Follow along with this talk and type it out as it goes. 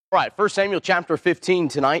All right, 1 Samuel chapter 15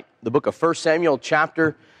 tonight, the book of 1 Samuel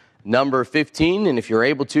chapter number 15. And if you're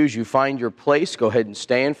able to, as you find your place, go ahead and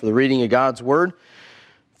stand for the reading of God's Word.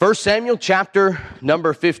 1 Samuel chapter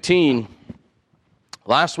number 15.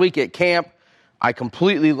 Last week at camp, I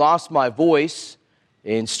completely lost my voice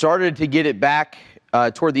and started to get it back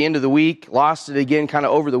toward the end of the week. Lost it again kind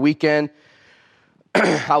of over the weekend.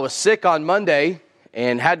 I was sick on Monday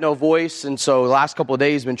and had no voice, and so the last couple of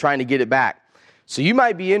days been trying to get it back. So you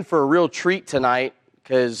might be in for a real treat tonight,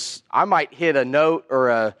 because I might hit a note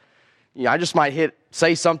or I just might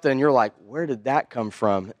say something and you're like, where did that come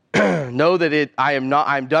from? Know that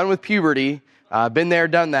I'm done with puberty. I've been there,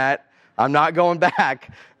 done that. I'm not going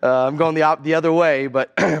back. I'm going the other way,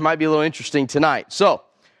 but it might be a little interesting tonight. So,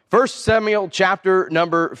 1 Samuel chapter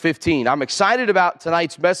number 15. I'm excited about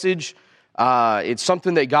tonight's message. It's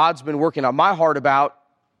something that God's been working on my heart about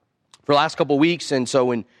for the last couple of weeks, and so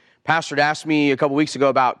when Pastor had asked me a couple weeks ago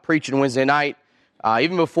about preaching Wednesday night.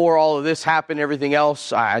 Even before all of this happened, everything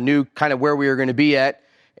else, I knew kind of where we were going to be at.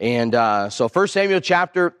 And so 1 Samuel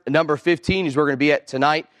chapter number 15 is where we're going to be at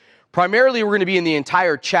tonight. Primarily, we're going to be in the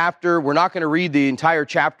entire chapter. We're not going to read the entire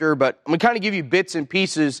chapter, but I'm going to kind of give you bits and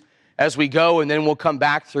pieces as we go, and then we'll come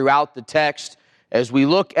back throughout the text as we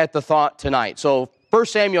look at the thought tonight. So 1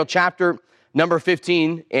 Samuel chapter number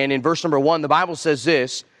 15, and in verse number 1, the Bible says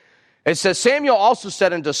this. It says, Samuel also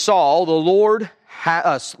said unto Saul, the Lord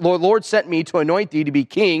sent me to anoint thee to be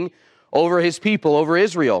king over his people, over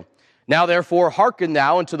Israel. Now therefore hearken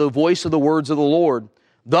thou unto the voice of the words of the Lord.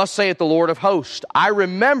 Thus saith the Lord of hosts, I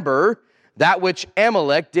remember that which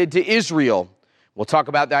Amalek did to Israel. We'll talk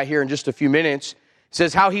about that here in just a few minutes. It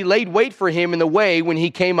says, how he laid wait for him in the way when he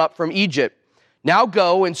came up from Egypt. Now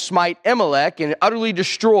go and smite Amalek and utterly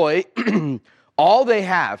destroy all they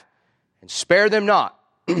have, and spare them not.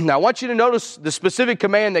 Now, I want you to notice the specific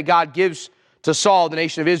command that God gives to Saul, the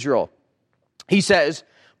nation of Israel. He says,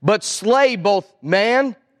 but slay both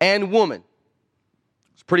man and woman.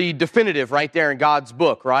 It's pretty definitive right there in God's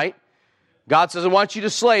book, right? God says, I want you to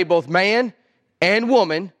slay both man and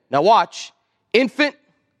woman. Now watch, infant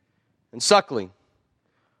and suckling,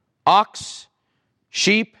 ox,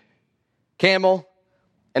 sheep, camel,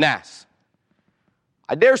 and ass.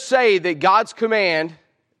 I dare say that God's command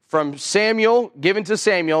from Samuel given to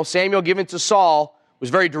Samuel, Samuel given to Saul, was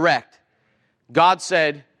very direct. God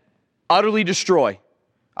said, utterly destroy.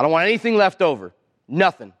 I don't want anything left over.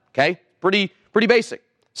 Nothing, okay? Pretty basic.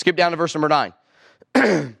 Skip down to verse number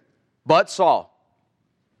 9. But Saul.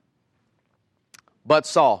 I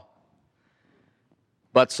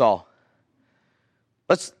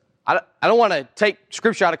don't want to take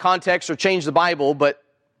Scripture out of context or change the Bible, but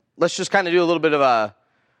let's just kind of do a little bit of a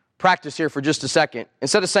practice here for just a second.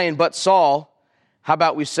 Instead of saying, but Saul, how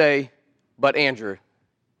about we say, but Andrew,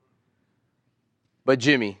 but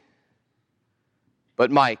Jimmy,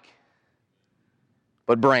 but Mike,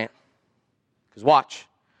 but Brant. Because watch.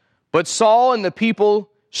 But Saul and the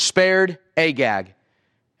people spared Agag,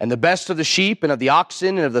 and the best of the sheep and of the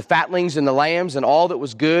oxen and of the fatlings and the lambs and all that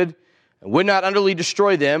was good, and would not utterly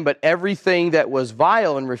destroy them, but everything that was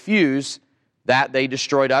vile and refused, that they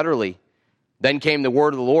destroyed utterly. Then came the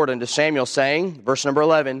word of the Lord unto Samuel, saying, verse number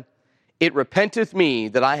 11, it repenteth me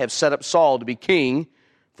that I have set up Saul to be king,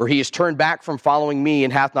 for he has turned back from following me,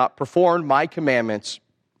 and hath not performed my commandments.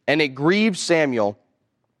 And it grieved Samuel,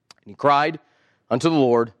 and he cried unto the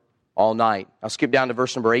Lord all night. I'll skip down to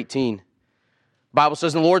verse number 18. The Bible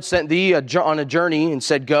says, the Lord sent thee on a journey, and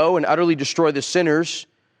said, go and utterly destroy the sinners,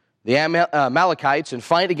 the Amalekites, and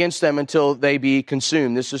fight against them until they be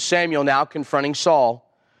consumed. This is Samuel now confronting Saul.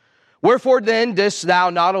 Wherefore then didst thou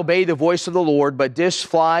not obey the voice of the Lord, but didst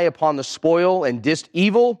fly upon the spoil, and didst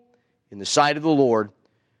evil in the sight of the Lord?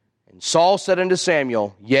 And Saul said unto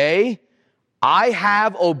Samuel, yea, I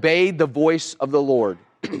have obeyed the voice of the Lord.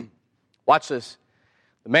 Watch this.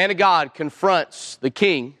 The man of God confronts the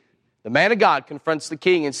king. The man of God confronts the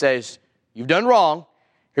king and says, you've done wrong.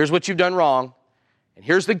 Here's what you've done wrong. And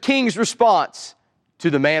here's the king's response to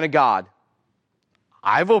the man of God.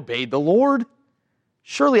 I've obeyed the Lord.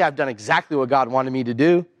 Surely I've done exactly what God wanted me to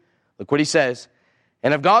do. Look what he says.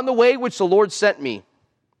 And have gone the way which the Lord sent me,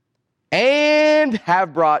 and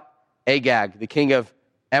have brought Agag, the king of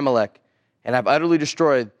Amalek, and have utterly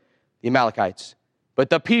destroyed the Amalekites. But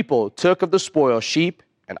the people took of the spoil sheep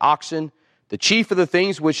and oxen, the chief of the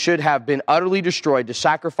things which should have been utterly destroyed, to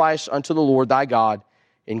sacrifice unto the Lord thy God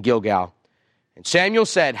in Gilgal. And Samuel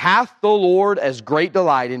said, hath the Lord as great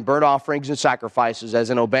delight in burnt offerings and sacrifices as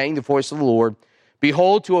in obeying the voice of the Lord?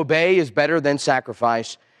 Behold, to obey is better than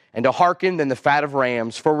sacrifice, and to hearken than the fat of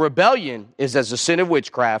rams. For rebellion is as the sin of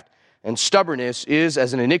witchcraft, and stubbornness is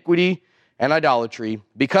as an iniquity and idolatry.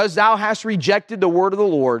 Because thou hast rejected the word of the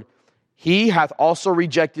Lord, he hath also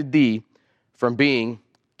rejected thee from being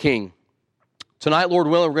king. Tonight, Lord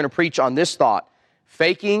willing, we're going to preach on this thought: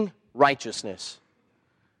 faking righteousness.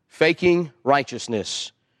 Faking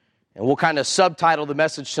righteousness. And we'll kind of subtitle the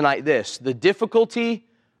message tonight this: the difficulty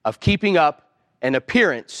of keeping up an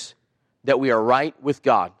appearance that we are right with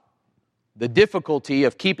God. The difficulty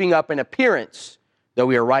of keeping up an appearance that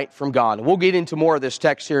we are right from God. And we'll get into more of this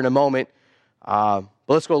text here in a moment. But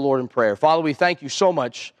let's go, Lord, in prayer. Father, we thank you so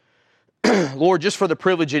much, Lord, just for the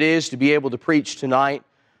privilege it is to be able to preach tonight.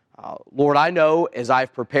 Lord, I know as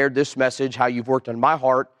I've prepared this message how you've worked on my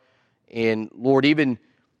heart. And Lord,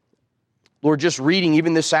 just reading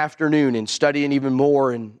even this afternoon and studying even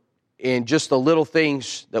more and just the little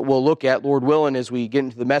things that we'll look at, Lord willing, as we get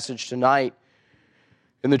into the message tonight.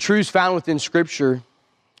 And the truths found within Scripture,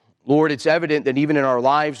 Lord, it's evident that even in our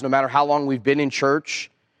lives, no matter how long we've been in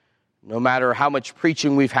church, no matter how much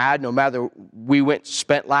preaching we've had, no matter we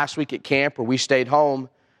spent last week at camp or we stayed home,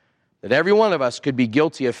 that every one of us could be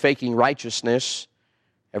guilty of faking righteousness.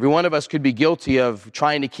 Every one of us could be guilty of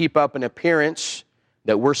trying to keep up an appearance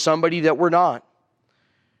that we're somebody that we're not.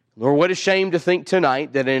 Lord, what a shame to think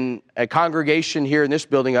tonight that in a congregation here in this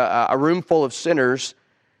building, a room full of sinners,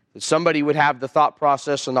 that somebody would have the thought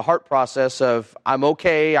process and the heart process of, I'm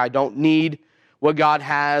okay, I don't need what God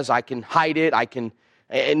has, I can hide it,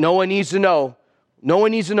 and no one needs to know. No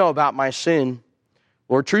one needs to know about my sin.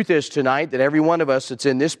 Lord, truth is tonight that every one of us that's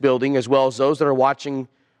in this building, as well as those that are watching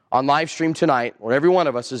on live stream tonight, or every one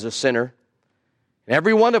of us is a sinner. And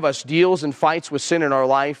every one of us deals and fights with sin in our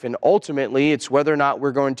life, and ultimately it's whether or not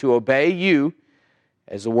we're going to obey you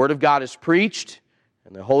as the Word of God is preached,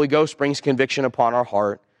 and the Holy Ghost brings conviction upon our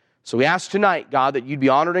heart. So we ask tonight, God, that you'd be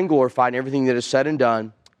honored and glorified in everything that is said and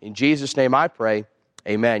done. In Jesus' name I pray,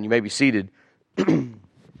 amen. You may be seated.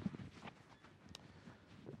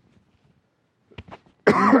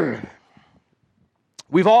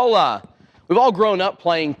 We've all grown up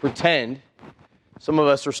playing pretend. Some of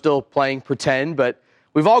us are still playing pretend, but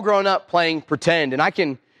we've all grown up playing pretend. And I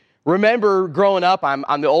can remember growing up,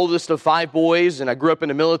 I'm the oldest of 5 boys, and I grew up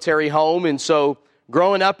in a military home. And so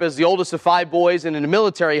growing up as the oldest of 5 boys and in a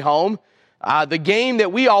military home, the game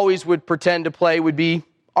that we always would pretend to play would be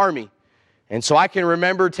Army. And so I can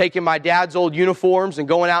remember taking my dad's old uniforms and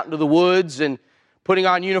going out into the woods and putting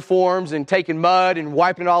on uniforms and taking mud and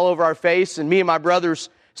wiping it all over our face. And me and my brothers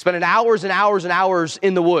spending hours and hours and hours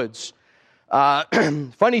in the woods.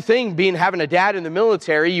 Funny thing, having a dad in the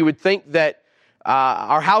military, you would think that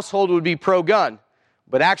our household would be pro-gun.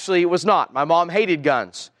 But actually it was not. My mom hated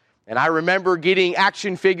guns. And I remember getting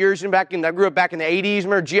action figures. And I grew up back in the 80s.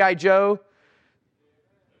 Remember G.I. Joe?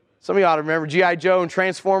 Some of y'all remember G.I. Joe and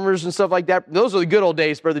Transformers and stuff like that. Those are the good old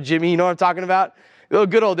days, Brother Jimmy. You know what I'm talking about? The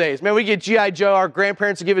good old days. Man, we get G.I. Joe. Our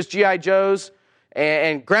grandparents would give us G.I. Joes.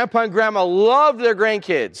 And Grandpa and Grandma loved their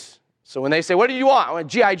grandkids. So when they say, what do you want? I want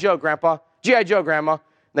G.I. Joe, Grandpa. G.I. Joe, Grandma. And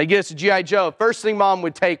they get us a G.I. Joe. First thing Mom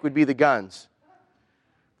would take would be the guns.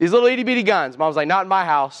 These little itty-bitty guns. Mom's like, not in my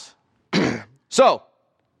house. So,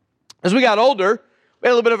 as we got older, we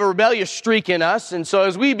had a little bit of a rebellious streak in us. And so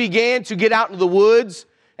as we began to get out into the woods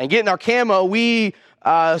and get in our camo, we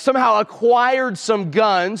somehow acquired some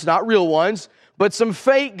guns, not real ones, but some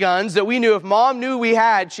fake guns that we knew if Mom knew we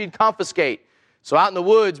had, she'd confiscate. So out in the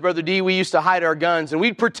woods, Brother D, we used to hide our guns, and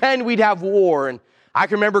we'd pretend we'd have war. And I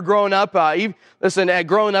can remember growing up, growing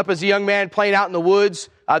up as a young man, playing out in the woods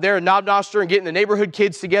there in Knobnoster and getting the neighborhood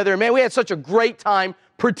kids together. And man, we had such a great time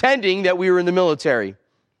pretending that we were in the military.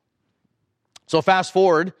 So fast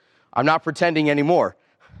forward, I'm not pretending anymore.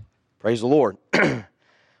 Praise the Lord.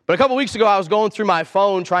 But a couple weeks ago, I was going through my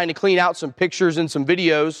phone trying to clean out some pictures and some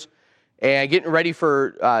videos and getting ready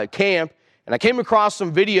for camp. And I came across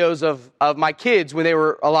some videos of my kids when they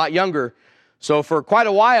were a lot younger. So for quite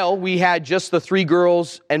a while, we had just the 3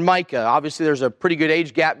 girls and Micah. Obviously, there's a pretty good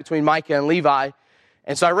age gap between Micah and Levi.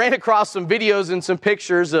 And so I ran across some videos and some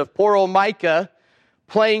pictures of poor old Micah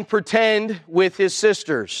playing pretend with his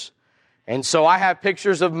sisters. And so I have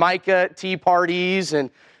pictures of Micah at tea parties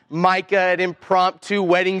and Micah at impromptu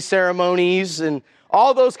wedding ceremonies and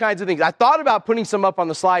all those kinds of things. I thought about putting some up on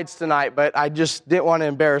the slides tonight, but I just didn't want to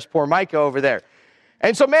embarrass poor Micah over there.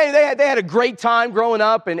 And so, man, they had a great time growing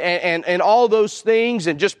up and all those things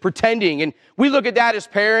and just pretending. And we look at that as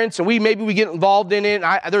parents, and maybe we get involved in it.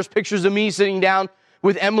 There's pictures of me sitting down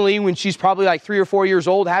with Emily when she's probably like 3 or 4 years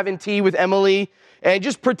old, having tea with Emily and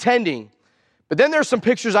just pretending. But then there's some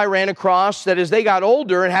pictures I ran across that as they got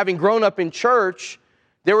older and having grown up in church,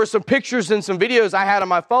 there were some pictures and some videos I had on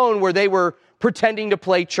my phone where they were pretending to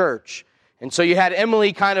play church. And so you had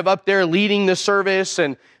Emily kind of up there leading the service,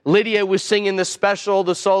 and Lydia was singing the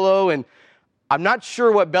solo, and I'm not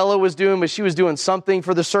sure what Bella was doing, but she was doing something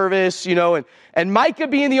for the service, and Micah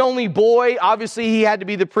being the only boy, obviously he had to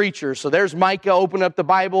be the preacher. So there's Micah opening up the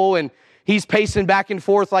Bible, and he's pacing back and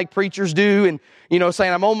forth like preachers do, and,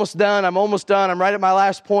 saying, I'm almost done, I'm right at my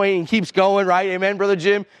last point, and keeps going, right? Amen, Brother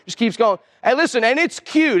Jim? Just keeps going. And listen, and it's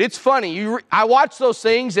cute, it's funny. I watch those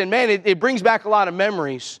things, and man, it brings back a lot of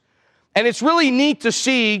memories. And it's really neat to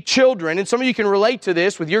see children, and some of you can relate to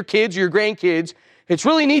this with your kids or your grandkids. It's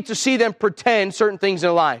really neat to see them pretend certain things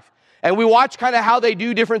in life. And we watch kind of how they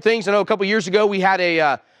do different things. I know a couple years ago we had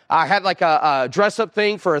I had a dress-up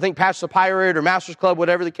thing for, I think, Pastor the Pirate or Master's Club,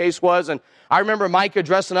 whatever the case was. And I remember Micah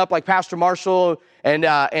dressing up like Pastor Marshall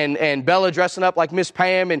and Bella dressing up like Miss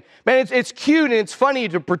Pam. And man, it's cute and it's funny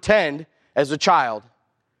to pretend as a child.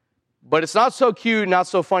 But it's not so cute, not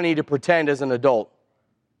so funny to pretend as an adult.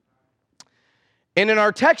 And in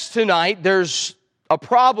our text tonight, there's a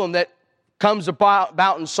problem that comes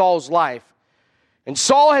about in Saul's life. And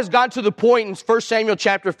Saul has got to the point in 1 Samuel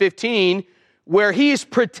chapter 15 where he's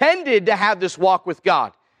pretended to have this walk with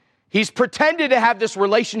God. He's pretended to have this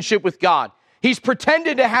relationship with God. He's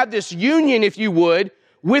pretended to have this union, if you would,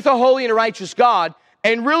 with a holy and righteous God.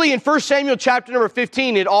 And really in 1 Samuel chapter number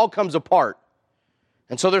 15, it all comes apart.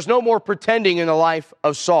 And so there's no more pretending in the life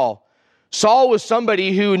of Saul. Saul was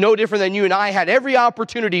somebody who, no different than you and I, had every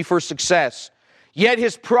opportunity for success. Yet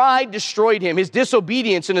his pride destroyed him. His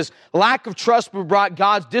disobedience and his lack of trust brought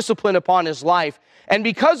God's discipline upon his life. And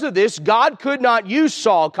because of this, God could not use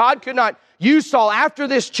Saul. God could not use Saul after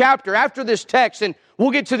this chapter, after this text. And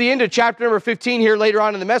we'll get to the end of chapter number 15 here later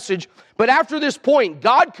on in the message. But after this point,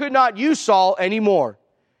 God could not use Saul anymore.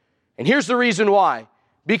 And here's the reason why.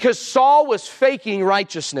 Because Saul was faking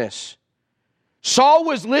righteousness. Saul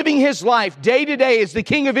was living his life day to day as the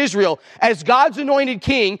king of Israel, as God's anointed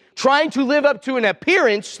king, trying to live up to an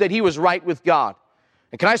appearance that he was right with God.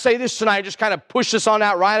 And can I say this tonight, just kind of push this on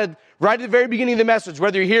out right at the very beginning of the message,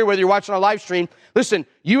 whether you're here, whether you're watching on live stream. Listen,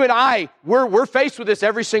 you and I, we're faced with this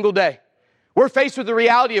every single day. We're faced with the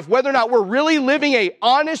reality of whether or not we're really living a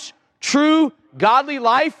honest, true, godly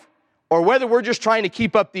life, or whether we're just trying to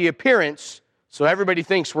keep up the appearance so everybody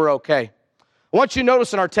thinks we're okay. I want you to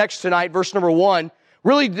notice in our text tonight, verse number 1,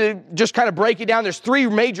 really to just kind of break it down. There's three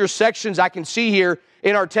major sections I can see here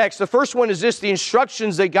in our text. The first one is this, the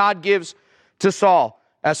instructions that God gives to Saul,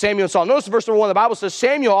 Samuel and Saul. Notice verse number 1, the Bible says,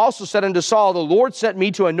 Samuel also said unto Saul, the Lord sent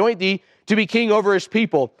me to anoint thee to be king over his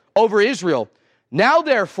people, over Israel. Now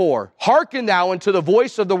therefore, hearken thou unto the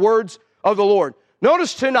voice of the words of the Lord.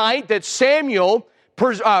 Notice tonight that Samuel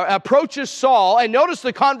approaches Saul, and notice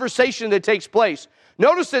the conversation that takes place.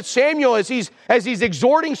 Notice that Samuel, as he's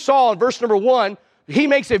exhorting Saul in verse number 1, he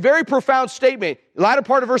makes a very profound statement. The latter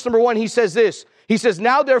part of verse number 1, he says this. He says,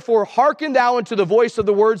 now therefore hearken thou unto the voice of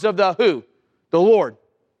the words of the who? The Lord.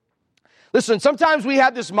 Listen, sometimes we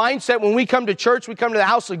have this mindset when we come to church, we come to the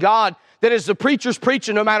house of God, that as the preacher's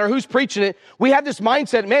preaching, no matter who's preaching it, we have this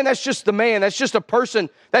mindset, man, that's just the man, that's just a person,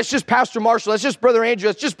 that's just Pastor Marshall, that's just Brother Andrew,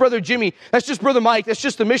 that's just Brother Jimmy, that's just Brother Mike, that's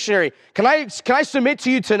just the missionary. Can I submit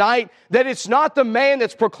to you tonight that it's not the man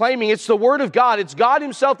that's proclaiming, it's the Word of God. It's God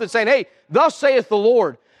himself that's saying, hey, thus saith the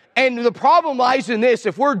Lord. And the problem lies in this,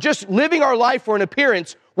 if we're just living our life for an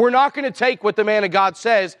appearance, we're not going to take what the man of God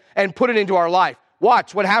says and put it into our life.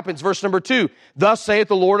 Watch what happens. Verse number 2, thus saith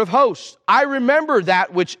the Lord of hosts, I remember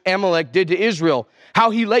that which Amalek did to Israel,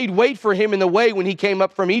 how he laid wait for him in the way when he came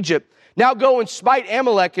up from Egypt. Now go and smite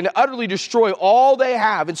Amalek and utterly destroy all they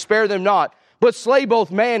have and spare them not, but slay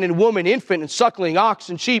both man and woman, infant and suckling, ox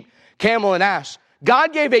and sheep, camel and ass.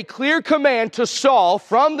 God gave a clear command to Saul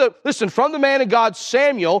from the man of God,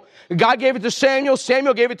 Samuel. God gave it to Samuel.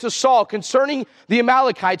 Samuel gave it to Saul concerning the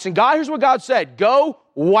Amalekites. And God, here's what God said, go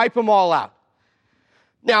wipe them all out.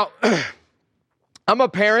 Now, I'm a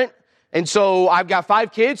parent, and so I've got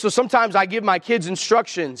 5 kids, so sometimes I give my kids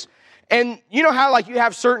instructions. And you know how you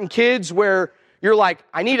have certain kids where you're like,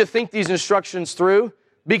 I need to think these instructions through,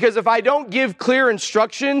 because if I don't give clear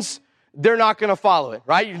instructions, they're not going to follow it,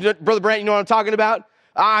 right? Brother Brant, you know what I'm talking about?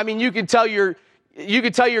 I mean, you could tell your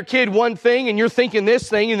kid one thing, and you're thinking this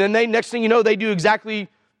thing, and then next thing you know, they do exactly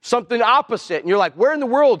something opposite. And you're like, where in the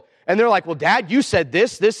world? And they're like, well, Dad, you said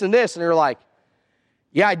this, this, and this. And you're like,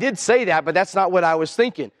 yeah, I did say that, but that's not what I was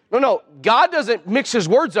thinking. No, God doesn't mix his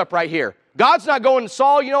words up right here. God's not going,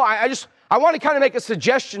 Saul, I want to kind of make a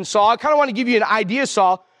suggestion, Saul. I kind of want to give you an idea,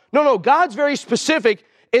 Saul. No, God's very specific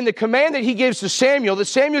in the command that he gives to Samuel, that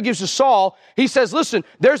Samuel gives to Saul. He says, listen,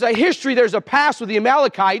 there's a history, there's a past with the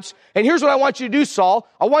Amalekites, and here's what I want you to do, Saul.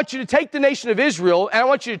 I want you to take the nation of Israel, and I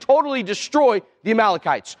want you to totally destroy the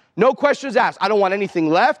Amalekites. No questions asked. I don't want anything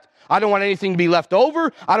left. I don't want anything to be left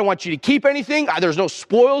over. I don't want you to keep anything. There's no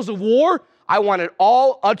spoils of war. I want it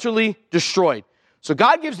all utterly destroyed. So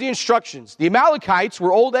God gives the instructions. The Amalekites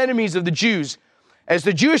were old enemies of the Jews. As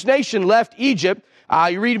the Jewish nation left Egypt,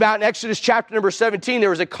 you read about in Exodus chapter number 17,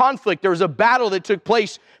 there was a conflict. There was a battle that took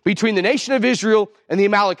place between the nation of Israel and the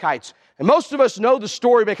Amalekites. And most of us know the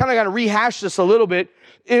story, but I kind of got to rehash this a little bit.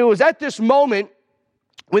 It was at this moment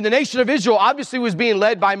when the nation of Israel obviously was being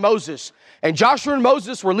led by Moses. And Joshua and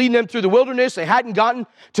Moses were leading them through the wilderness. They hadn't gotten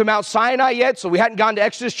to Mount Sinai yet, so we hadn't gotten to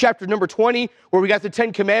Exodus chapter number 20, where we got the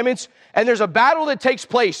 10 Commandments. And there's a battle that takes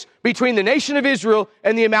place between the nation of Israel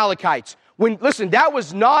and the Amalekites. Listen, that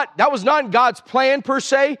was not God's plan per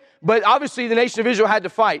se, but obviously the nation of Israel had to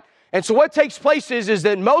fight. And so what takes place is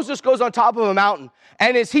that Moses goes on top of a mountain,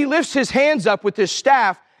 and as he lifts his hands up with his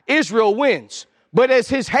staff, Israel wins. But as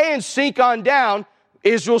his hands sink on down,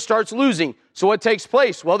 Israel starts losing. So what takes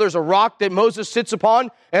place? Well, there's a rock that Moses sits upon,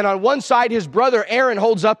 and on one side his brother Aaron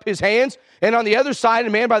holds up his hands, and on the other side a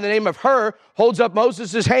man by the name of Hur holds up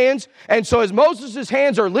Moses' hands. And so as Moses'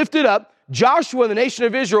 hands are lifted up, Joshua and the nation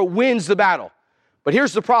of Israel wins the battle. But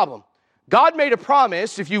here's the problem. God made a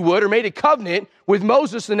promise, if you would, or made a covenant with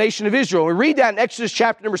Moses, the nation of Israel. We read that in Exodus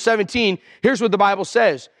chapter number 17. Here's what the Bible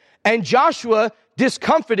says. And Joshua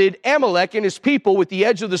discomfited Amalek and his people with the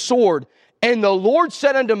edge of the sword. And the Lord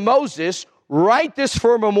said unto Moses, write this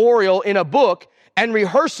for a memorial in a book and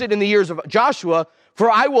rehearse it in the ears of Joshua, for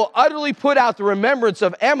I will utterly put out the remembrance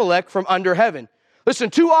of Amalek from under heaven.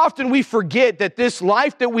 Listen, too often we forget that this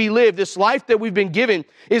life that we live, this life that we've been given,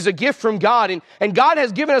 is a gift from God. And God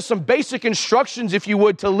has given us some basic instructions, if you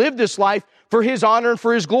would, to live this life for His honor and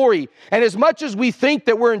for His glory. And as much as we think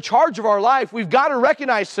that we're in charge of our life, we've got to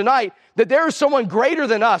recognize tonight that there is someone greater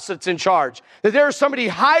than us that's in charge, that there is somebody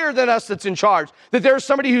higher than us that's in charge, that there is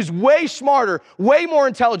somebody who's way smarter, way more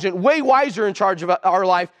intelligent, way wiser in charge of our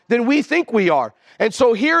life than we think we are. And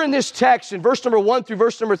so here in this text, in verse number 1 through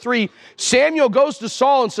verse number 3, Samuel goes to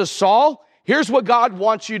Saul and says, Saul, here's what God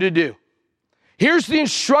wants you to do. Here's the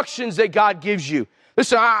instructions that God gives you.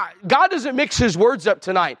 Listen, God doesn't mix His words up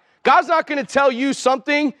tonight. God's not going to tell you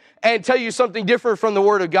something and tell you something different from the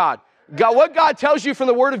Word of God. What God tells you from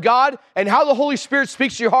the Word of God and how the Holy Spirit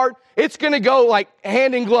speaks to your heart, it's going to go like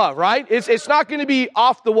hand in glove, right? It's not going to be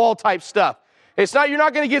off the wall type stuff. You're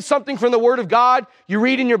not going to get something from the Word of God, you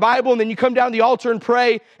read in your Bible, and then you come down the altar and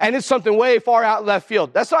pray, and it's something way far out left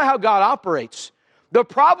field. That's not how God operates. The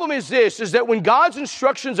problem is that when God's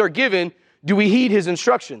instructions are given, do we heed His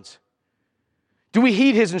instructions? Do we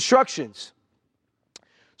heed His instructions?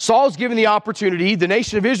 Saul's given the opportunity, the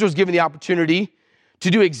nation of Israel is given the opportunity to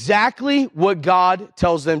do exactly what God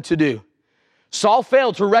tells them to do. Saul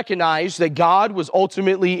failed to recognize that God was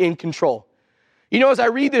ultimately in control. You know, as I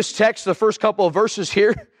read this text, the first couple of verses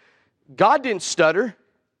here, God didn't stutter.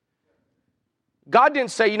 God didn't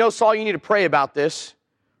say, Saul, you need to pray about this.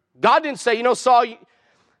 God didn't say, Saul,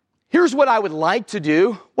 here's what I would like to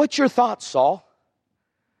do. What's your thoughts, Saul?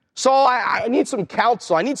 Saul, I need some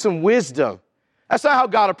counsel. I need some wisdom. That's not how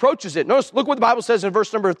God approaches it. Notice, look what the Bible says in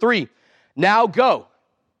verse number 3. Now go.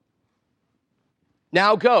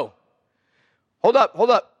 Now go. Hold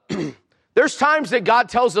up. There's times that God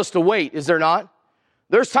tells us to wait, is there not?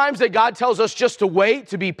 There's times that God tells us just to wait,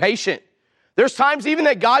 to be patient. There's times even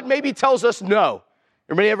that God maybe tells us no.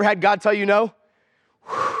 Everybody ever had God tell you no?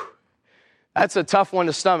 Whew. That's a tough one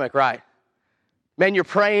to stomach, right? Man, you're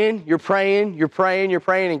praying,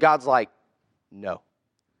 and God's like, no.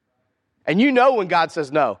 And you know when God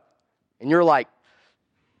says no. And you're like,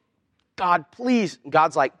 God, please. And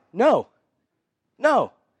God's like, no.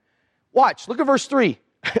 Watch, look at verse 3.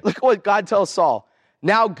 Look at what God tells Saul.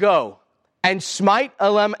 Now go and smite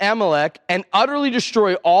Amalek and utterly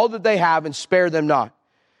destroy all that they have and spare them not.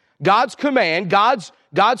 God's command to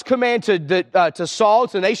Saul,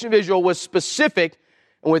 to the nation of Israel, was specific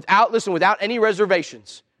and without any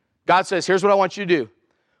reservations. God says, here's what I want you to do.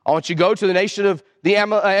 I want you to go to the nation of the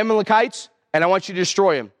Amalekites, and I want you to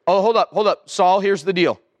destroy them. Oh, hold up. Saul, here's the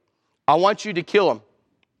deal. I want you to kill them.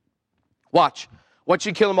 Watch. I want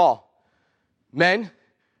you to kill them all. Men,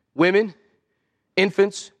 women,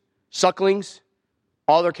 infants, sucklings,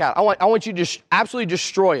 all their cattle. I want you to absolutely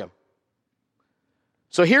destroy them.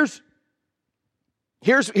 So here's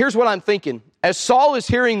what I'm thinking. As Saul is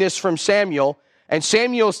hearing this from Samuel, and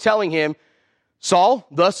Samuel's telling him, Saul,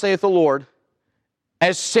 thus saith the Lord,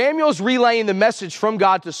 as Samuel's relaying the message from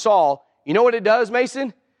God to Saul, you know what it does,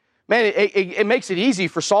 Mason? Man, it makes it easy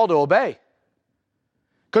for Saul to obey.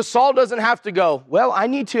 Because Saul doesn't have to go, well, I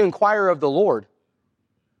need to inquire of the Lord.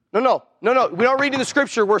 No. We don't read in the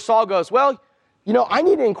scripture where Saul goes, well, I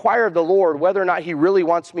need to inquire of the Lord whether or not he really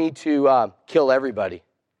wants me to kill everybody.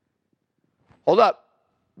 Hold up.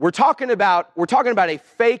 We're talking about a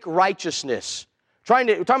fake righteousness. We're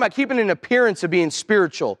talking about keeping an appearance of being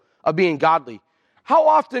spiritual, of being godly. How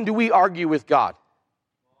often do we argue with God?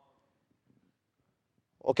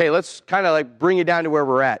 Okay, let's kind of like bring it down to where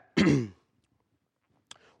we're at.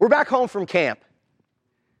 We're back home from camp.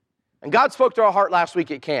 And God spoke to our heart last week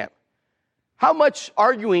at camp. How much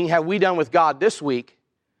arguing have we done with God this week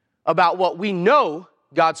about what we know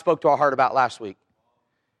God spoke to our heart about last week?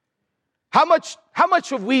 How much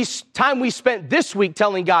of time we spent this week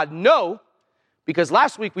telling God no, because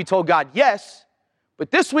last week we told God yes,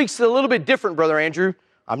 but this week's a little bit different, Brother Andrew.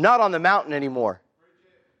 I'm not on the mountain anymore.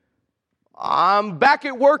 I'm back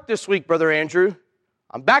at work this week, Brother Andrew.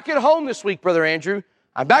 I'm back at home this week, Brother Andrew.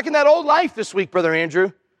 I'm back in that old life this week, Brother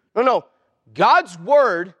Andrew. No. God's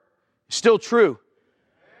word is still true.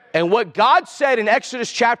 And what God said in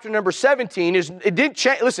Exodus chapter number 17 is, it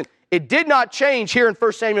did not change here in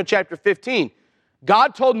 1 Samuel chapter 15.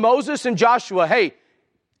 God told Moses and Joshua, hey,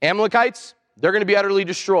 Amalekites, they're going to be utterly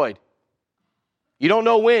destroyed. You don't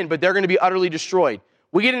know when, but they're going to be utterly destroyed.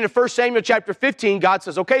 We get into 1 Samuel chapter 15, God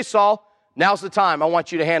says, okay, Saul, now's the time. I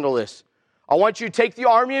want you to handle this. I want you to take the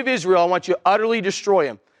army of Israel. I want you to utterly destroy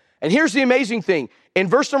them. And here's the amazing thing. In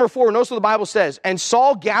verse number 4, notice what the Bible says. And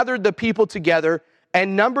Saul gathered the people together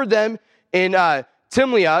and numbered them in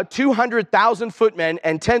Timnah, 200,000 footmen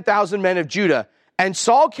and 10,000 men of Judah. And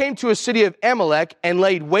Saul came to a city of Amalek and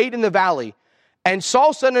laid wait in the valley. And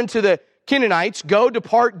Saul said unto the Canaanites, go,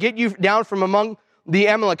 depart, get you down from among the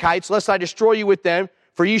Amalekites, lest I destroy you with them.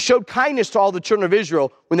 For ye showed kindness to all the children of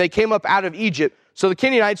Israel when they came up out of Egypt. So the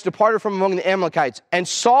Canaanites departed from among the Amalekites. And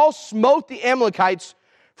Saul smote the Amalekites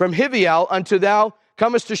from Hiviel until thou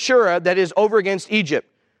comest to Shurah, that is over against Egypt.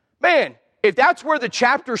 Man, if that's where the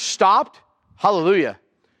chapter stopped, hallelujah.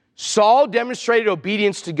 Saul demonstrated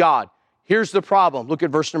obedience to God. Here's the problem. Look at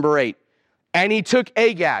verse number 8. And he took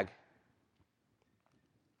Agag.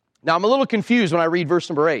 Now, I'm a little confused when I read verse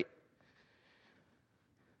number 8.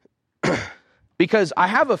 Because I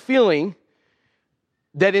have a feeling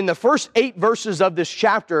that in the first 8 verses of this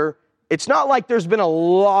chapter, it's not like there's been a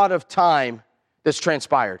lot of time that's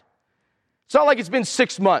transpired. It's not like it's been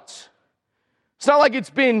 6 months. It's not like it's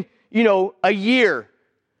been, a year.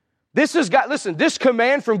 This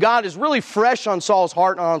command from God is really fresh on Saul's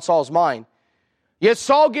heart and on Saul's mind. Yet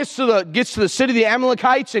Saul gets to the city of the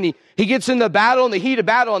Amalekites, and he gets in the battle, in the heat of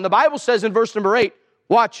battle. And the Bible says in verse number 8,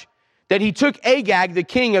 watch, that he took Agag, the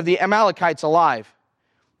king of the Amalekites, alive,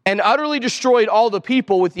 and utterly destroyed all the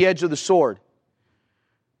people with the edge of the sword.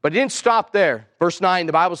 But it didn't stop there. Verse 9,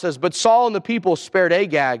 the Bible says, but Saul and the people spared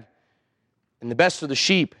Agag, and the best of the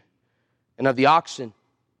sheep, and of the oxen,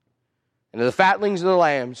 and of the fatlings and the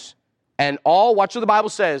lambs, and all, watch what the Bible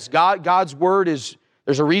says, God's word is,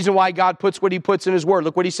 there's a reason why God puts what he puts in his word.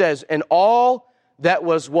 Look what he says, and all that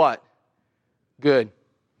was what? Good.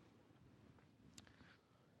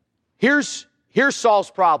 Here's Saul's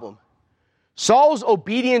problem. Saul's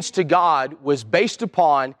obedience to God was based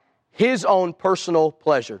upon his own personal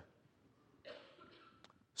pleasure.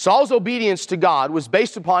 Saul's obedience to God was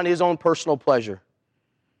based upon his own personal pleasure.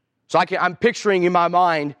 So I'm picturing in my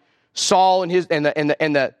mind Saul and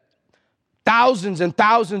the thousands and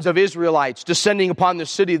thousands of Israelites descending upon the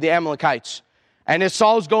city of the Amalekites. And as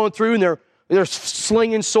Saul's going through and they're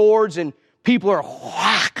slinging swords and people are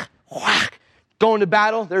whack, whack, going to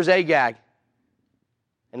battle, there's Agag.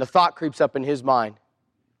 And the thought creeps up in his mind.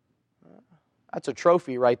 That's a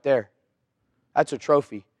trophy right there. That's a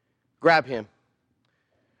trophy. Grab him.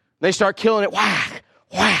 They start killing it. Whack,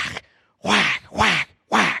 whack, whack, whack,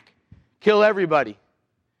 whack. Kill everybody.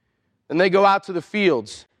 Then they go out to the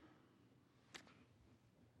fields.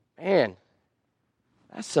 Man,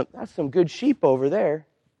 that's some good sheep over there.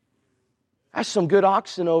 That's some good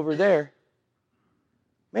oxen over there.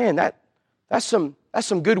 Man, that's some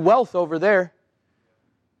good wealth over there.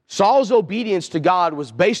 Saul's obedience to God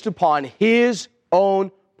was based upon his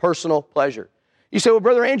own personal pleasure. You say, well,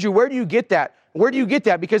 Brother Andrew, where do you get that? Where do you get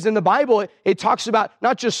that? Because in the Bible, it talks about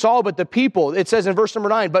not just Saul, but the people. It says in verse number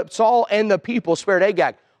 9, but Saul and the people spared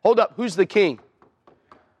Agag. Hold up, who's the king?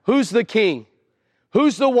 Who's the king?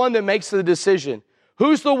 Who's the one that makes the decision?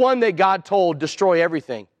 Who's the one that God told destroy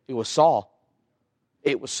everything? It was Saul.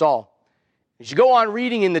 It was Saul. As you go on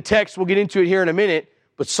reading in the text, we'll get into it here in a minute,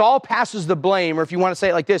 but Saul passes the blame, or if you want to say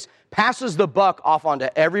it like this, passes the buck off onto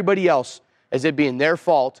everybody else as it being their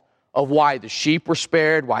fault of why the sheep were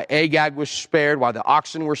spared, why Agag was spared, why the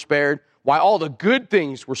oxen were spared, why all the good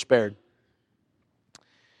things were spared.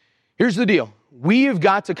 Here's the deal. We have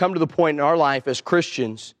got to come to the point in our life as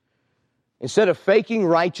Christians Instead of faking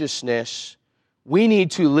righteousness, we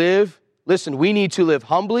need to live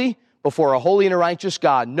humbly before a holy and a righteous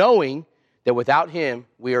God, knowing that without Him,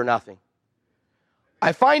 we are nothing.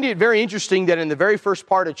 I find it very interesting that in the very first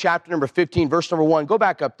part of chapter number 15, verse number 1, go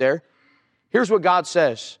back up there. Here's what God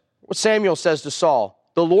says, what Samuel says to Saul.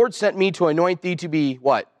 The Lord sent me to anoint thee to be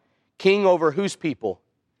what? King over whose people?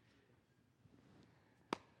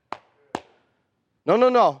 No.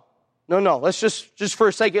 Let's just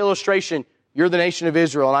for sake of illustration, you're the nation of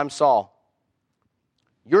Israel and I'm Saul.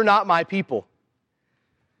 You're not my people.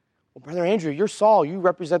 Well, Brother Andrew, you're Saul.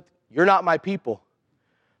 You're not my people.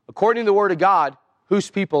 According to the Word of God, whose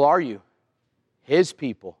people are you? His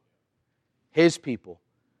people. His people.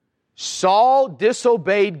 Saul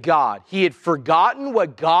disobeyed God. He had forgotten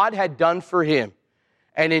what God had done for him.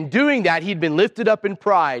 And in doing that, he'd been lifted up in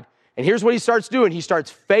pride. And here's what he starts doing. He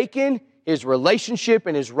starts faking his relationship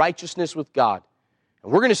and his righteousness with God.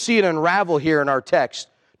 And we're going to see it unravel here in our text.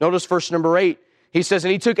 Notice verse number 8. He says,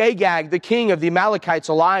 and he took Agag, the king of the Amalekites,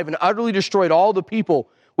 alive and utterly destroyed all the people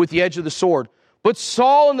with the edge of the sword. But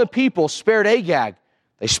Saul and the people spared Agag.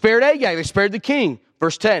 They spared Agag. They spared the king.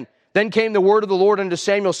 Verse 10. Then came the word of the Lord unto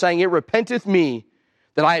Samuel, saying, it repenteth me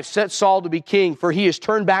that I have set Saul to be king, for he has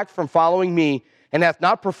turned back from following me, and hath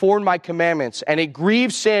not performed my commandments. And it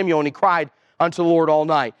grieved Samuel, and he cried unto the Lord all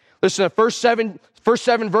night. Listen, the first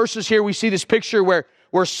seven verses here, we see this picture where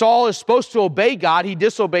Saul is supposed to obey God. He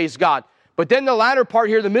disobeys God. But then the latter part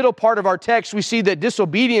here, the middle part of our text, we see that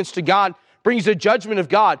disobedience to God brings the judgment of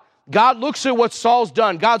God. God looks at what Saul's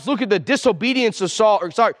done. God looks at the disobedience of Saul,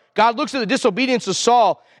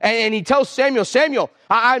 and he tells Samuel,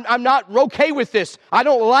 I'm not okay with this. I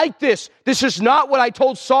don't like this. This is not what I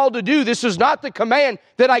told Saul to do. This is not the command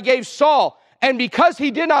that I gave Saul. And because he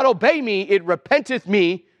did not obey me, it repenteth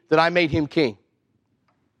me that I made him king.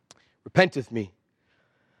 Repenteth me.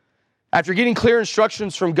 After getting clear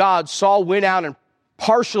instructions from God, Saul went out and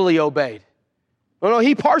partially obeyed. No,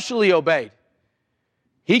 he partially obeyed.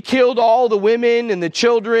 He killed all the women and the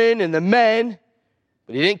children and the men,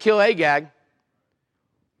 but he didn't kill Agag.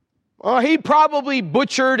 Well, he probably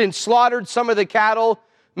butchered and slaughtered some of the cattle,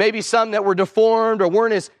 maybe some that were deformed or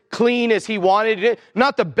weren't as clean as he wanted it.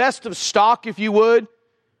 Not the best of stock, if you would,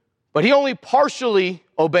 but he only partially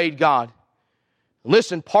obeyed God.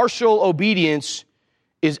 Listen, partial obedience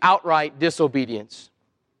is outright disobedience.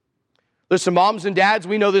 Listen, moms and dads,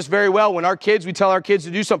 we know this very well. When we tell our kids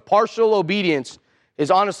to do something, partial obedience is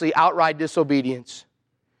honestly outright disobedience.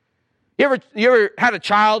 You ever had a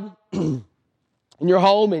child in your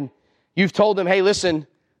home and you've told them, hey, listen,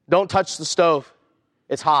 don't touch the stove.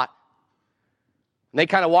 It's hot. And they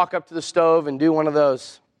kind of walk up to the stove and do one of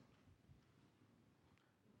those.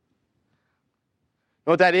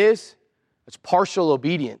 You know what that is? It's partial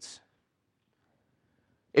obedience.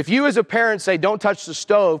 If you as a parent say, don't touch the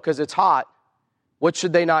stove because it's hot, what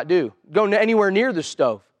should they not do? Go anywhere near the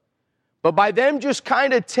stove. But by them just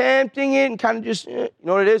kind of tempting it and kind of just, you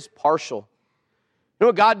know what it is? Partial. You know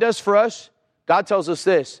what God does for us? God tells us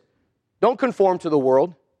this. Don't conform to the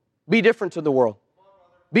world. Be different to the world.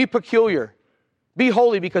 Be peculiar. Be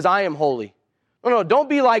holy because I am holy. No, don't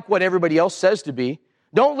be like what everybody else says to be.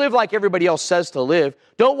 Don't live like everybody else says to live.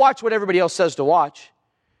 Don't watch what everybody else says to watch.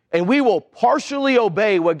 And we will partially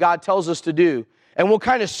obey what God tells us to do. And we'll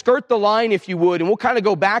kind of skirt the line, if you would, and we'll kind of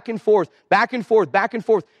go back and forth,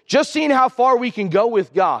 just seeing how far we can go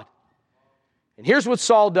with God. And here's what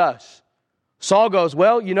Saul does. Saul goes,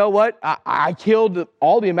 well, you know what? I killed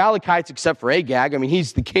all the Amalekites except for Agag. I mean,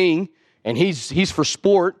 he's the king, and he's for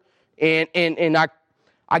sport. And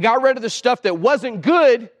I got rid of the stuff that wasn't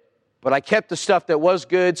good, but I kept the stuff that was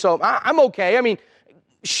good, so I'm okay. I mean,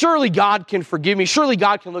 surely God can forgive me. Surely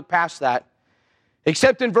God can look past that.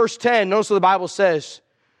 Except in verse 10, notice what the Bible says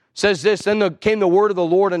this, then came the word of the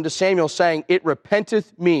Lord unto Samuel, saying, it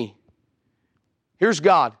repenteth me. Here's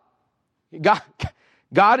God.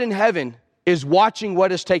 God in heaven is watching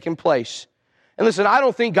what has taken place. And listen, I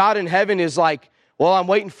don't think God in heaven is like, well, I'm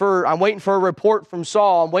waiting for a report from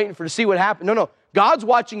Saul. I'm waiting to see what happened. No. God's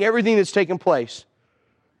watching everything that's taken place.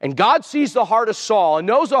 And God sees the heart of Saul and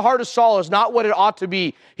knows the heart of Saul is not what it ought to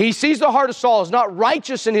be. He sees the heart of Saul is not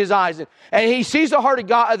righteous in his eyes. And he sees the heart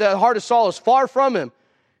of Saul is far from him.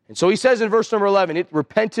 And so he says in verse number 11, it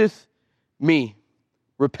repenteth me.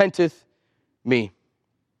 Repenteth me.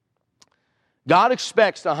 God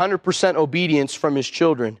expects 100% obedience from his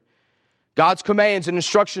children. God's commands and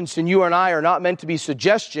instructions to you and I are not meant to be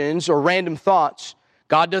suggestions or random thoughts.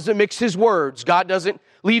 God doesn't mix his words. God doesn't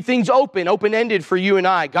leave things open-ended for you and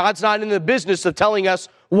I. God's not in the business of telling us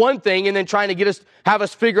one thing and then trying to have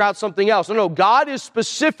us figure out something else. No, God is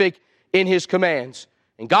specific in his commands.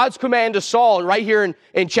 And God's command to Saul right here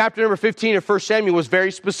in chapter number 15 of 1 Samuel was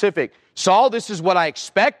very specific. Saul, this is what I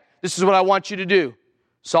expect. This is what I want you to do.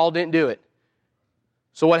 Saul didn't do it.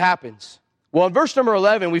 So what happens? Well, in verse number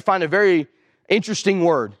 11, we find a very interesting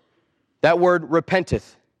word. That word,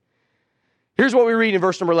 repenteth. Here's what we read in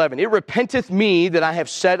verse number 11. It repenteth me that I have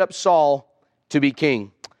set up Saul to be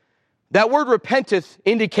king. That word repenteth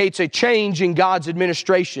indicates a change in God's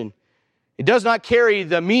administration. It does not carry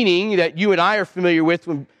the meaning that you and I are familiar with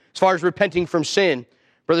as far as repenting from sin.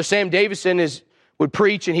 Brother Sam Davison would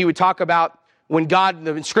preach, and he would talk about when God,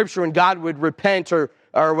 in Scripture, when God would repent or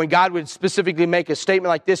when God would specifically make a statement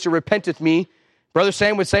like this, it repenteth me. Brother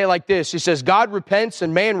Sam would say it like this. He says, God repents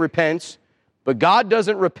and man repents, but God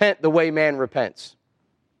doesn't repent the way man repents.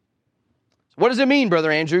 What does it mean, Brother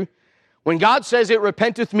Andrew? When God says it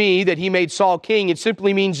repenteth me that he made Saul king, it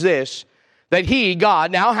simply means this, that he,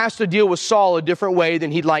 God, now has to deal with Saul a different way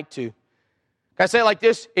than he'd like to. Can I say it like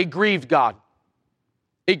this? It grieved God.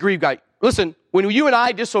 It grieved God. Listen, when you and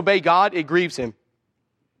I disobey God, it grieves him.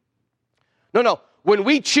 No. When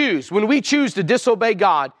we choose to disobey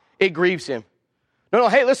God, it grieves him. No,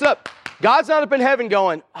 hey, listen up. God's not up in heaven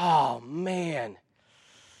going, oh, man.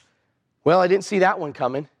 Well, I didn't see that one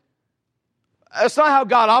coming. That's not how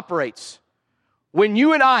God operates. When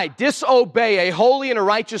you and I disobey a holy and a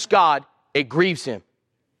righteous God, it grieves him.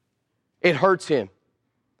 It hurts him.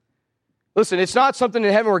 Listen, it's not something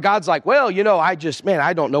in heaven where God's like, well,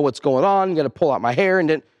 I don't know what's going on. I'm going to pull out my hair and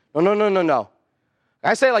then, no.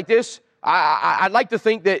 I say it like this. I'd like to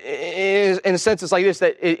think that in a sense it's like this,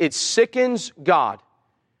 that it sickens God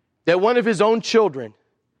that one of his own children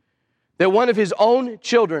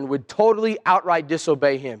would totally outright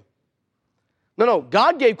disobey him. No,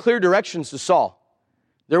 God gave clear directions to Saul.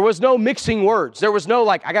 There was no mixing words. There was no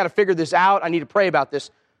I got to figure this out. I need to pray about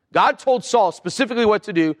this. God told Saul specifically what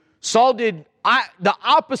to do. Saul did the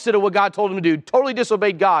opposite of what God told him to do, totally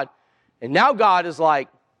disobeyed God. And now God is like,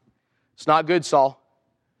 it's not good, Saul.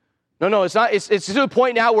 No, it's not. It's to the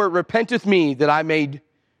point now where it repenteth me that I made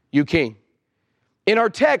you king. In our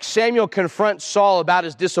text, Samuel confronts Saul about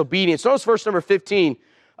his disobedience. Notice verse number 15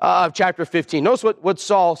 of chapter 15. Notice what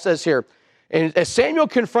Saul says here. And as Samuel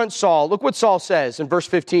confronts Saul, look what Saul says in verse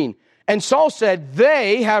 15. And Saul said,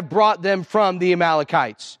 they have brought them from the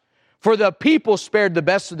Amalekites. For the people spared the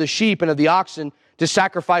best of the sheep and of the oxen to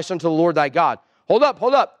sacrifice unto the Lord thy God. Hold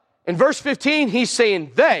up. In verse 15, he's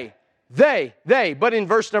saying they. But in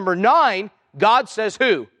verse number 9, God says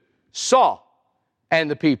who? Saul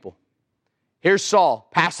and the people. Here's Saul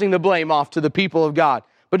passing the blame off to the people of God.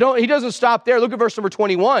 But he doesn't stop there. Look at verse number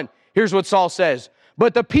 21. Here's what Saul says.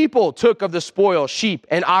 But the people took of the spoil sheep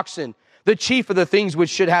and oxen, the chief of the things which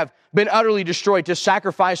should have been utterly destroyed, to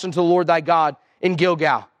sacrifice unto the Lord thy God in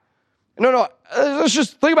Gilgal. No. Let's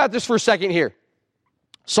just think about this for a second here.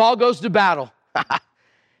 Saul goes to battle.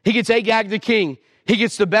 He gets Agag the king. He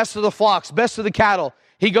gets the best of the flocks, best of the cattle.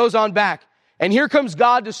 He goes on back. And here comes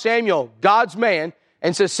God to Samuel, God's man,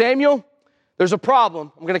 and says, Samuel, there's a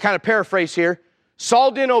problem. I'm going to kind of paraphrase here.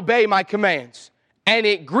 Saul didn't obey my commands, and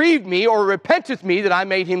it grieved me or repenteth me that I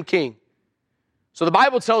made him king. So the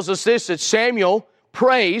Bible tells us this, that Samuel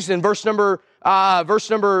prays in verse number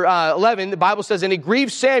 11. The Bible says, and it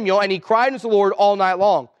grieved Samuel, and he cried unto the Lord all night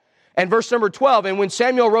long. And verse number 12, and when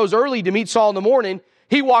Samuel rose early to meet Saul in the morning,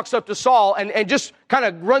 he walks up to Saul, and just kind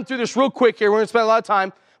of run through this real quick here. We're going to spend a lot of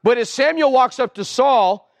time. But as Samuel walks up to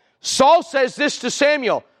Saul, Saul says this to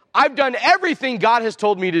Samuel, I've done everything God has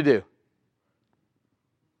told me to do.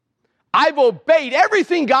 I've obeyed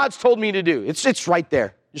everything God's told me to do. It's right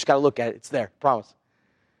there. You just got to look at it. It's there. Promise.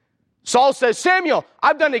 Saul says, Samuel,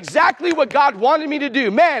 I've done exactly what God wanted me to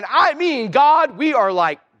do. Man, me and God, we are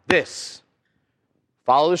like this.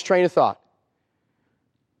 Follow this train of thought.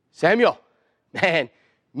 Samuel, man,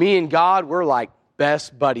 me and God, we're like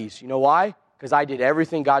best buddies. You know why? Because I did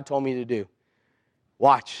everything God told me to do.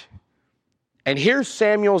 Watch. And here's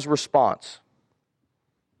Samuel's response.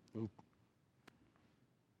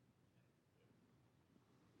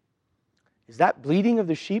 Is that bleating of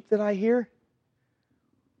the sheep that I hear?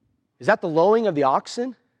 Is that the lowing of the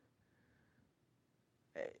oxen?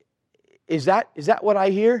 Is that what I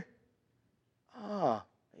hear?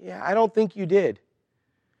 Yeah, I don't think you did.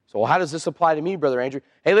 So how does this apply to me, Brother Andrew?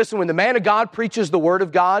 Hey, listen, when the man of God preaches the word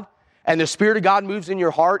of God and the Spirit of God moves in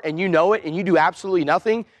your heart and you know it and you do absolutely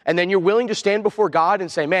nothing, and then you're willing to stand before God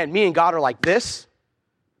and say, man, me and God are like this,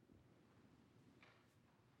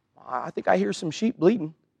 I think I hear some sheep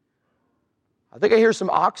bleating. I think I hear some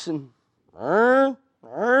oxen. Oh,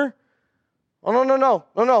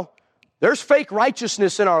 no. There's fake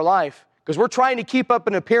righteousness in our life because we're trying to keep up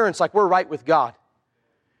an appearance like we're right with God.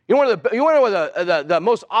 You want to know what the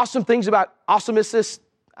most awesome things about awesomeness,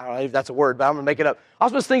 I don't know if that's a word, but I'm going to make it up.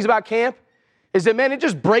 Awesomest things about camp is that, man, it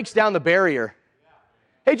just breaks down the barrier.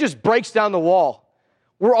 It just breaks down the wall.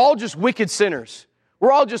 We're all just wicked sinners.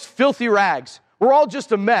 We're all just filthy rags. We're all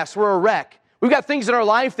just a mess. We're a wreck. We've got things in our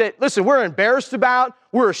life that, listen, we're embarrassed about.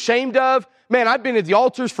 We're ashamed of. Man, I've been at the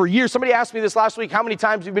altars for years. Somebody asked me this last week, how many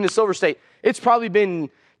times you've been to Silver State? It's probably been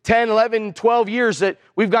 10, 11, 12 years that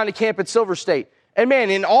we've gone to camp at Silver State. And man,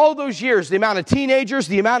 in all those years, the amount of teenagers,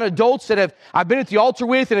 the amount of adults that I've been at the altar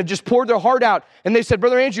with and have just poured their heart out. And they said,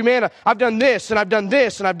 Brother Andrew, man, I've done this, and I've done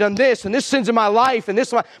this, and I've done this, and this sin's in my life, and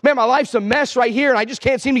man, my life's a mess right here, and I just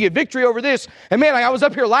can't seem to get victory over this. And man, I was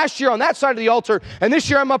up here last year on that side of the altar, and this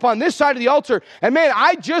year I'm up on this side of the altar. And man,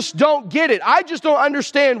 I just don't get it. I just don't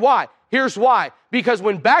understand why. Here's why. Because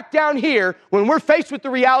when back down here, when we're faced with the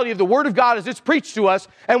reality of the Word of God as it's preached to us,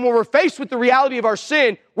 and when we're faced with the reality of our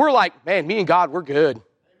sin, we're like, man, me and God, we're good. Amen.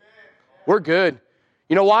 We're good.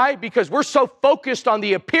 You know why? Because we're so focused on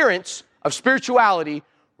the appearance of spirituality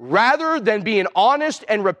rather than being honest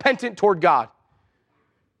and repentant toward God.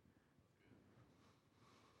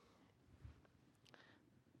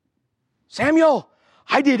 Samuel,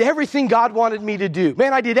 I did everything God wanted me to do.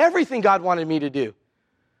 Man, I did everything God wanted me to do.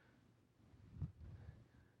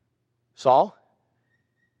 Saul,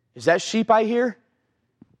 is that sheep I hear?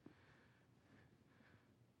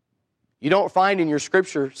 You don't find in your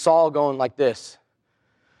scripture Saul going like this.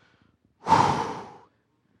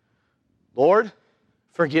 Lord,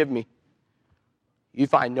 forgive me. You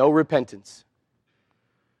find no repentance.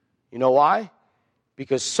 You know why?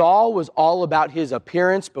 Because Saul was all about his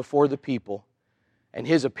appearance before the people and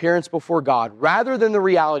his appearance before God, rather than the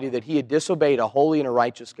reality that he had disobeyed a holy and a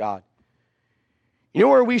righteous God. You know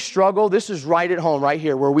where we struggle? This is right at home, right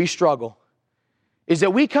here, where we struggle. Is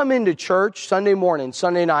that we come into church Sunday morning,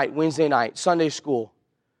 Sunday night, Wednesday night, Sunday school.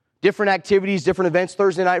 Different activities, different events,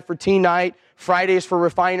 Thursday night for teen night, Fridays for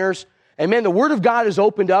refiners. And man, the Word of God is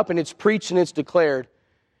opened up and it's preached and it's declared.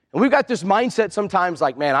 And we've got this mindset sometimes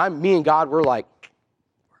like, man, me and God, we're like,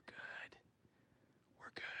 we're good.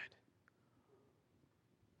 We're good.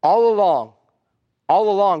 All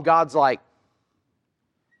along, God's like,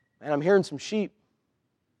 man, I'm hearing some sheep.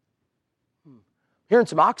 Hearing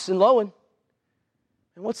some oxen lowing.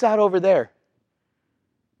 And what's that over there?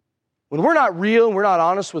 When we're not real and we're not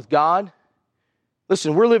honest with God,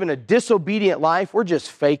 listen, we're living a disobedient life. We're just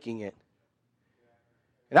faking it.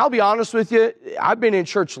 And I'll be honest with you, I've been in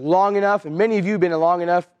church long enough, and many of you have been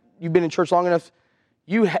you've been in church long enough.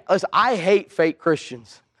 Listen, I hate fake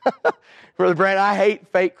Christians. Brother Brad, I hate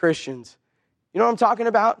fake Christians. You know what I'm talking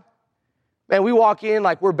about? Man, we walk in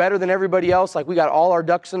like we're better than everybody else, like we got all our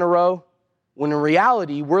ducks in a row. When in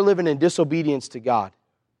reality, we're living in disobedience to God.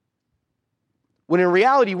 When in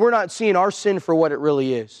reality, we're not seeing our sin for what it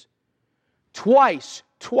really is. Twice,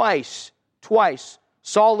 Saul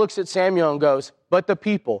looks at Samuel and goes, but the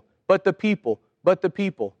people.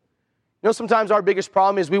 You know, sometimes our biggest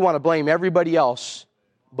problem is we want to blame everybody else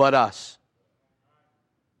but us.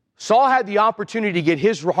 Saul had the opportunity to get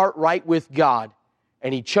his heart right with God,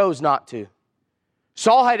 and he chose not to.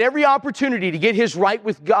 Saul had every opportunity to get his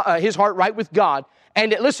heart right with God,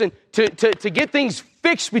 and listen, to get things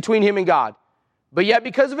fixed between him and God. But yet,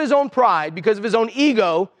 because of his own pride, because of his own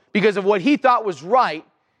ego, because of what he thought was right,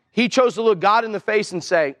 he chose to look God in the face and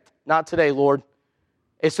say, not today, Lord.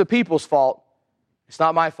 It's the people's fault. It's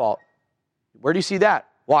not my fault. Where do you see that?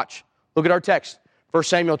 Watch. Look at our text. 1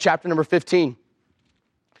 Samuel chapter number 15.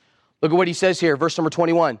 Look at what he says here, verse number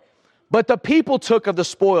 21. But the people took of the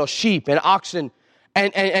spoil sheep and oxen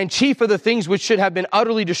and chief of the things which should have been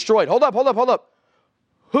utterly destroyed. Hold up.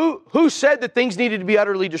 Who said that things needed to be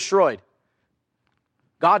utterly destroyed?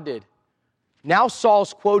 God did. Now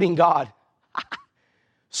Saul's quoting God.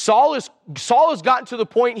 Saul has gotten to the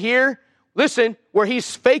point here, listen, where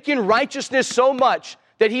he's faking righteousness so much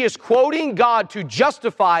that he is quoting God to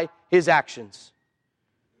justify his actions.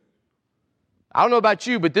 I don't know about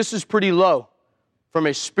you, but this is pretty low from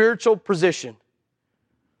a spiritual position.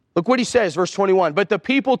 Look what he says, verse 21. But the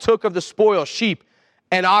people took of the spoil sheep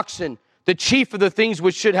and oxen, the chief of the things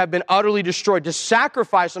which should have been utterly destroyed, to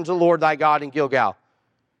sacrifice unto the Lord thy God in Gilgal.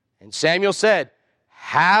 And Samuel said,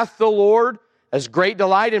 hath the Lord as great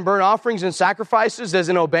delight in burnt offerings and sacrifices as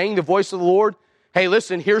in obeying the voice of the Lord? Hey,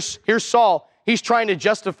 listen, here's Saul. He's trying to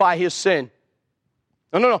justify his sin.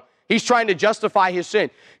 No. He's trying to justify his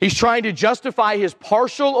sin. He's trying to justify his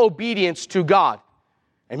partial obedience to God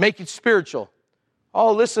and make it spiritual.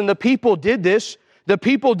 Oh, listen, the people did this. The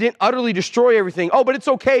people didn't utterly destroy everything. Oh, but it's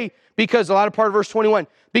okay because, a lot of part of verse 21,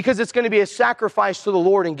 because it's going to be a sacrifice to the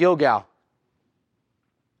Lord in Gilgal.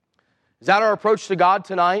 Is that our approach to God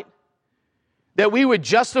tonight? That we would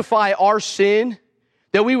justify our sin,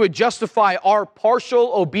 that we would justify our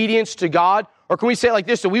partial obedience to God, or can we say it like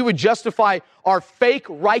this, that we would justify our fake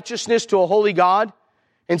righteousness to a holy God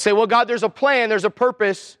and say, well, God, there's a plan, there's a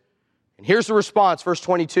purpose. And here's the response, verse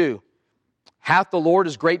 22. Hath the Lord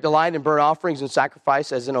his great delight in burnt offerings and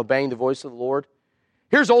sacrifice as in obeying the voice of the Lord?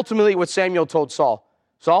 Here's ultimately what Samuel told Saul.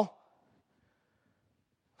 Saul,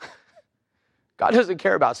 God doesn't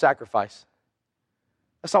care about sacrifice.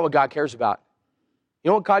 That's not what God cares about. You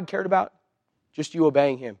know what God cared about? Just you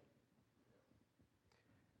obeying him.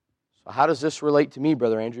 So how does this relate to me,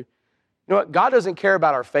 Brother Andrew? You know what? God doesn't care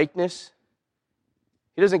about our fakeness.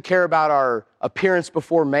 He doesn't care about our appearance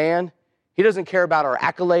before man. He doesn't care about our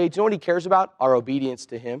accolades. You know what he cares about? Our obedience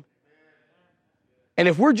to him. And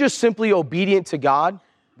if we're just simply obedient to God,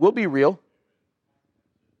 we'll be real.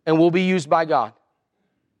 And we'll be used by God.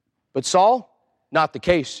 But Saul, not the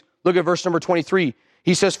case. Look at verse number 23.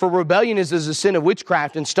 He says, for rebellion is as the sin of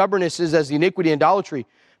witchcraft, and stubbornness is as the iniquity and idolatry.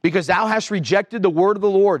 Because thou hast rejected the word of the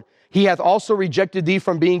Lord, he hath also rejected thee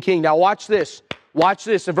from being king. Now watch this. Watch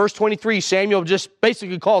this. In verse 23, Samuel just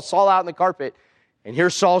basically calls Saul out in the carpet. And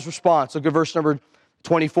here's Saul's response. Look at verse number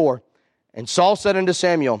 24. And Saul said unto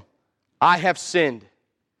Samuel, I have sinned.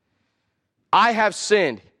 I have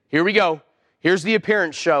sinned. Here we go. Here's the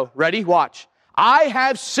appearance show. Ready? Watch. I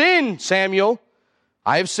have sinned, Samuel.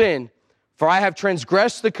 I have sinned. For I have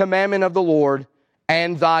transgressed the commandment of the Lord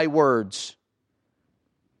and thy words.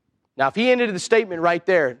 Now, if he ended the statement right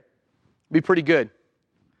there, it'd be pretty good.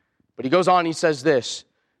 But he goes on, he says this,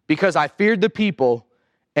 because I feared the people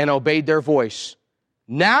and obeyed their voice.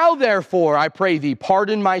 Now, therefore, I pray thee,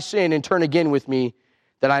 pardon my sin and turn again with me,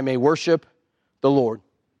 that I may worship the Lord.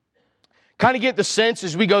 Kind of get the sense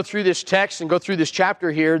as we go through this text and go through this chapter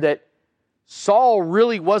here that Saul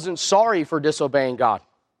really wasn't sorry for disobeying God.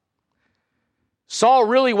 Saul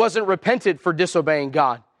really wasn't repentant for disobeying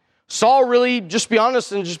God. Saul really, just be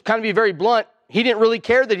honest and just kind of be very blunt, he didn't really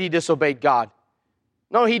care that he disobeyed God.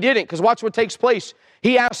 No, he didn't, because watch what takes place.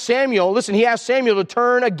 He asked Samuel to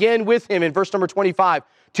turn again with him in verse number 25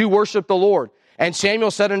 to worship the Lord. And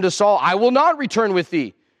Samuel said unto Saul, I will not return with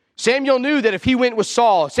thee. Samuel knew that if he went with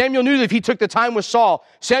Saul, Samuel knew that if he took the time with Saul,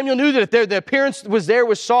 Samuel knew that if the appearance was there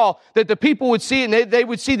with Saul, that the people would see it and they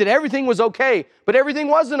would see that everything was okay, but everything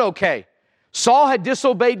wasn't okay. Saul had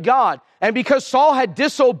disobeyed God. And because Saul had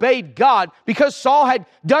disobeyed God, because Saul had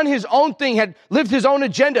done his own thing, had lived his own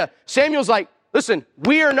agenda, Samuel's like, listen,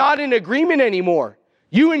 we are not in agreement anymore.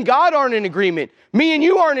 You and God aren't in agreement. Me and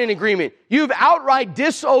you aren't in agreement. You've outright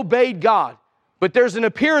disobeyed God. But there's an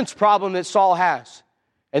appearance problem that Saul has.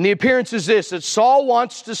 And the appearance is this, that Saul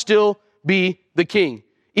wants to still be the king.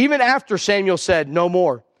 Even after Samuel said, no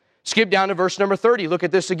more. Skip down to verse number 30. Look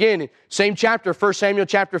at this again. Same chapter, 1 Samuel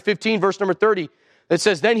chapter 15, verse number 30. It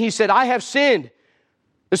says, then he said, I have sinned.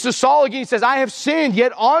 This is Saul again. He says, I have sinned,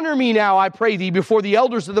 yet honor me now, I pray thee, before the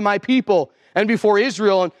elders of my people and before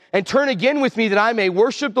Israel, and turn again with me that I may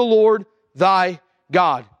worship the Lord thy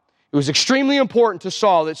God. It was extremely important to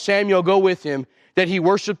Saul that Samuel go with him, that he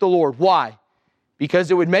worship the Lord. Why?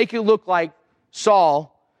 Because it would make it look like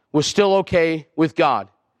Saul was still okay with God.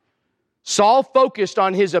 Saul focused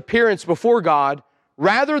on his appearance before God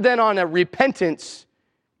rather than on a repentance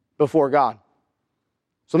before God.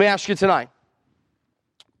 So let me ask you tonight,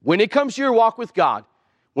 when it comes to your walk with God,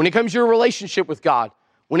 when it comes to your relationship with God,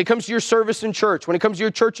 when it comes to your service in church, when it comes to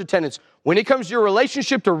your church attendance, when it comes to your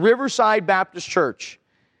relationship to Riverside Baptist Church,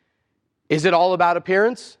 is it all about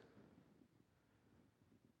appearance?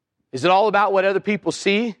 Is it all about what other people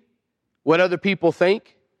see, what other people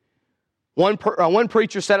think? One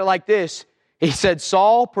preacher said it like this. He said,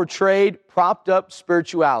 Saul portrayed propped up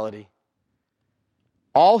spirituality.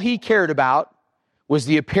 All he cared about was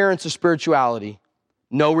the appearance of spirituality,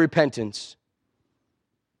 no repentance.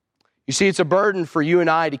 You see, it's a burden for you and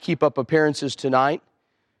I to keep up appearances tonight.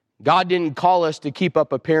 God didn't call us to keep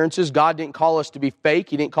up appearances. God didn't call us to be fake.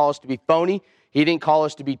 He didn't call us to be phony. He didn't call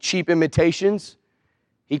us to be cheap imitations.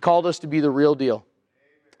 He called us to be the real deal.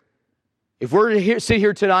 If we're to sit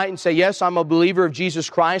here tonight and say, yes, I'm a believer of Jesus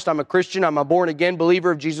Christ, I'm a Christian, I'm a born-again believer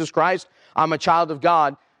of Jesus Christ, I'm a child of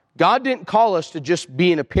God, God didn't call us to just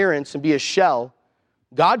be an appearance and be a shell.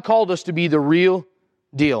 God called us to be the real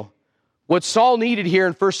deal. What Saul needed here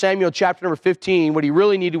in 1 Samuel chapter number 15, what he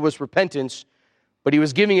really needed was repentance, but he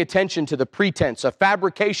was giving attention to the pretense, a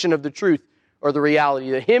fabrication of the truth or the reality,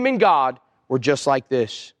 that him and God were just like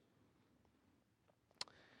this.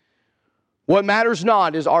 What matters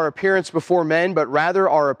not is our appearance before men, but rather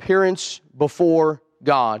our appearance before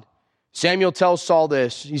God. Samuel tells Saul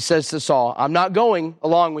this. He says to Saul, I'm not going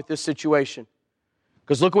along with this situation.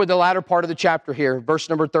 Because look at the latter part of the chapter here, verse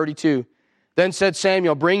number 32. Then said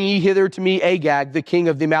Samuel, bring ye hither to me Agag, the king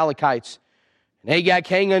of the Amalekites. And Agag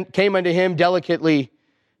came unto him delicately.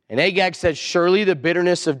 And Agag said, surely the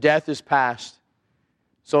bitterness of death is past.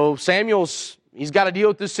 So he's got to deal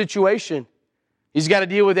with this situation. He's got to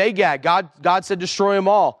deal with Agag. God said, destroy them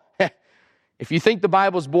all. If you think the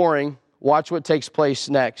Bible's boring, watch what takes place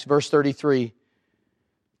next. Verse 33.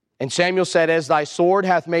 And Samuel said, as thy sword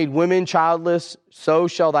hath made women childless, so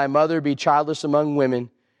shall thy mother be childless among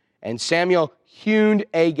women. And Samuel hewn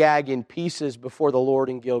Agag in pieces before the Lord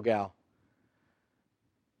in Gilgal.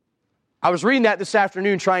 I was reading that this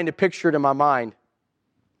afternoon, trying to picture it in my mind.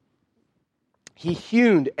 He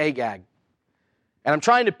hewn Agag. And I'm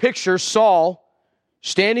trying to picture Saul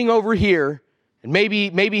standing over here, and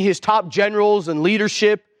maybe his top generals and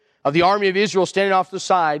leadership of the army of Israel standing off to the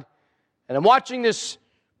side. And I'm watching this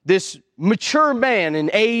mature man in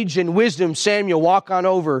age and wisdom, Samuel, walk on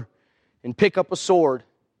over and pick up a sword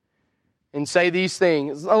and say these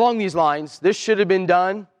things along these lines. This should have been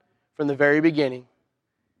done from the very beginning.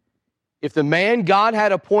 If the man God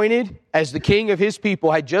had appointed as the king of his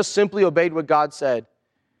people had just simply obeyed what God said,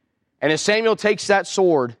 and as Samuel takes that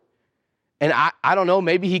sword, and I don't know,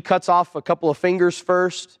 maybe he cuts off a couple of fingers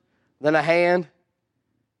first, then a hand,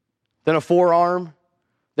 then a forearm,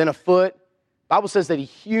 then a foot. The Bible says that he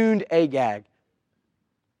hewn Agag.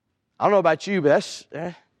 I don't know about you, but that's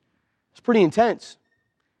pretty intense.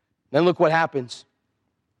 Then look what happens.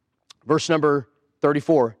 Verse number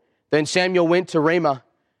 34. Then Samuel went to Ramah,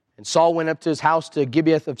 and Saul went up to his house to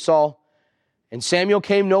Gibeath of Saul. And Samuel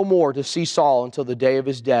came no more to see Saul until the day of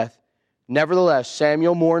his death. Nevertheless,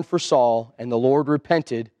 Samuel mourned for Saul, and the Lord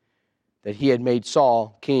repented that he had made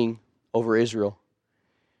Saul king over Israel.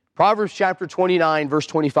 Proverbs chapter 29, verse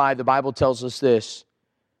 25, the Bible tells us this.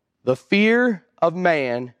 The fear of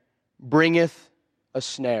man bringeth a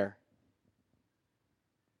snare.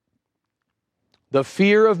 The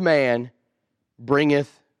fear of man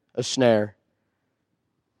bringeth a snare.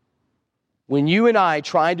 When you and I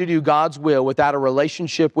try to do God's will without a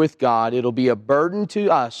relationship with God, it'll be a burden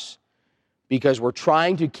to us because we're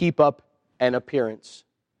trying to keep up an appearance.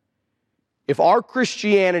 If our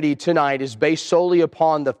Christianity tonight is based solely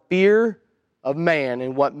upon the fear of man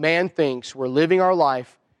and what man thinks, we're living our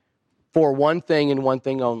life for one thing and one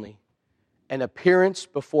thing only, an appearance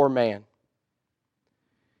before man.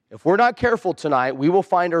 If we're not careful tonight, we will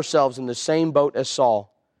find ourselves in the same boat as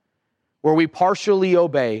Saul, where we partially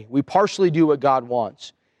obey, we partially do what God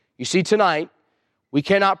wants. You see, tonight, we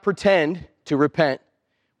cannot pretend to repent.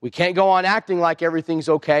 We can't go on acting like everything's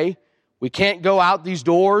okay. We can't go out these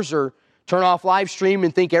doors or turn off live stream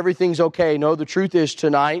and think everything's okay. No, the truth is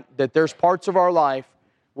tonight that there's parts of our life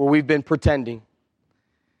where we've been pretending.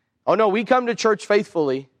 Oh no, we come to church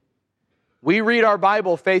faithfully. We read our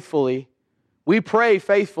Bible faithfully. We pray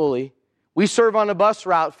faithfully. We serve on a bus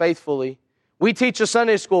route faithfully. We teach a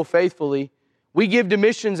Sunday school faithfully. We give to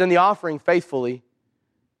missions and the offering faithfully.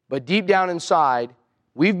 But deep down inside,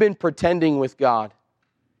 we've been pretending with God.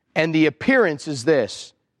 And the appearance is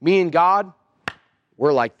this. Me and God,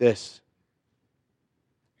 we're like this.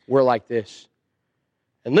 We're like this.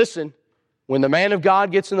 And listen, when the man of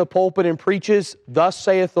God gets in the pulpit and preaches, thus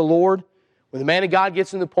saith the Lord, when the man of God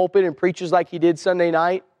gets in the pulpit and preaches like he did Sunday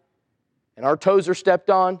night, and our toes are stepped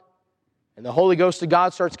on, and the Holy Ghost of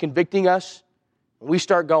God starts convicting us, and we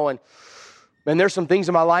start going, man, there's some things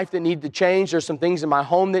in my life that need to change. There's some things in my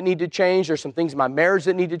home that need to change. There's some things in my marriage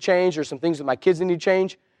that need to change. There's some things with my kids that need to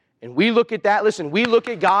change. And we look at that, listen, we look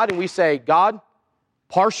at God and we say, God,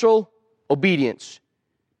 partial obedience.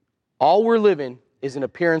 All we're living is an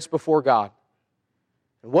appearance before God.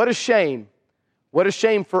 And what a shame. What a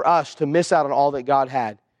shame for us to miss out on all that God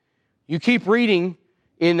had. You keep reading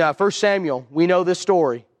in 1 Samuel, we know this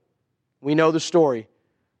story. We know the story.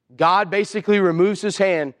 God basically removes his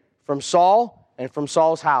hand from Saul and from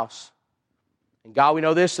Saul's house. And God, we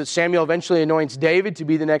know this, that Samuel eventually anoints David to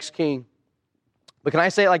be the next king. But can I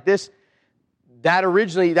say it like this? That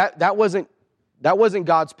originally, that wasn't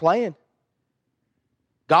God's plan.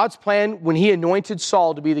 God's plan when he anointed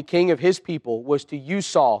Saul to be the king of his people was to use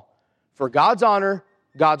Saul for God's honor,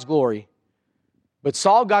 God's glory. But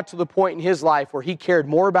Saul got to the point in his life where he cared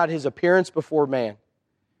more about his appearance before man.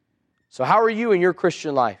 So how are you in your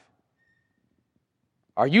Christian life?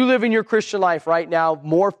 Are you living your Christian life right now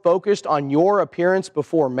more focused on your appearance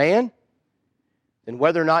before man than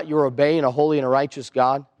whether or not you're obeying a holy and a righteous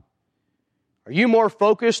God? Are you more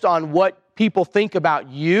focused on what people think about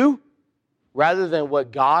you rather than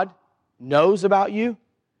what God knows about you?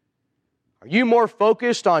 Are you more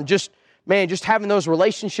focused on just having those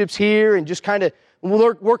relationships here and just kind of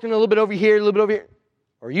working a little bit over here, a little bit over here?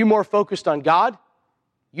 Or are you more focused on God?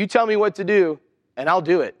 You tell me what to do, and I'll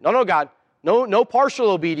do it. No, God. No partial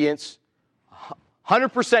obedience.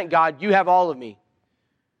 100% God, you have all of me.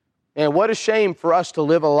 And what a shame for us to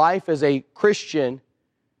live a life as a Christian,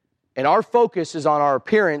 and our focus is on our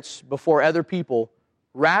appearance before other people,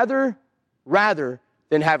 rather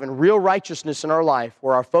than having real righteousness in our life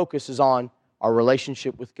where our focus is on our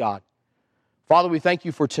relationship with God. Father, we thank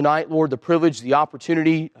you for tonight, Lord, the privilege, the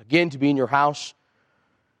opportunity, again, to be in your house.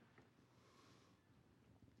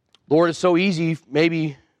 Lord, it's so easy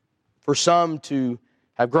maybe for some to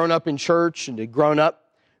have grown up in church and to grown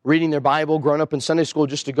up reading their Bible, grown up in Sunday school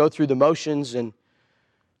just to go through the motions and,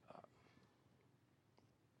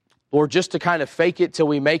 Lord, just to kind of fake it till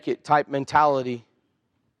we make it type mentality.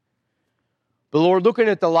 But Lord, looking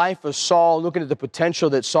at the life of Saul, looking at the potential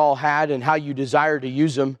that Saul had and how you desire to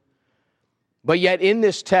use him, but yet in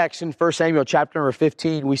this text, in 1 Samuel chapter number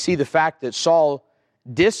 15, we see the fact that Saul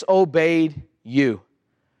disobeyed you.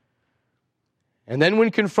 And then when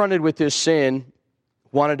confronted with his sin,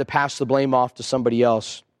 wanted to pass the blame off to somebody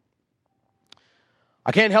else.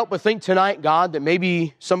 I can't help but think tonight, God, that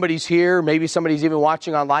maybe somebody's here, maybe somebody's even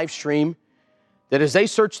watching on live stream, that as they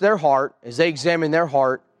search their heart, as they examine their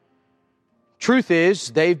heart, truth is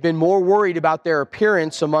they've been more worried about their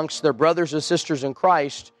appearance amongst their brothers and sisters in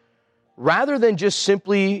Christ rather than just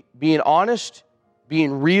simply being honest,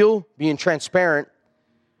 being real, being transparent,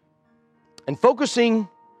 and focusing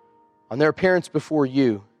on their appearance before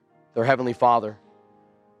you, their Heavenly Father.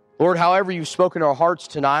 Lord, however you've spoken to our hearts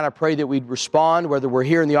tonight, I pray that we'd respond, whether we're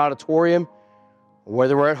here in the auditorium or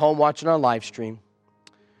whether we're at home watching on live stream.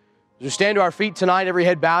 As we stand to our feet tonight, every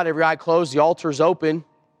head bowed, every eye closed, the altar is open.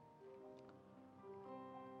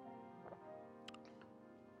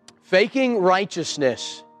 Faking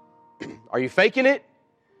righteousness. Are you faking it?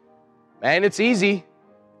 Man, it's easy.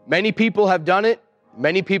 Many people have done it.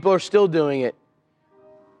 Many people are still doing it.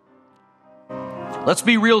 Let's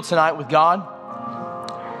be real tonight with God.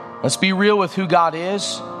 Let's be real with who God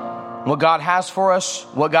is, what God has for us,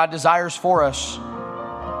 what God desires for us.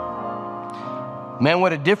 Man,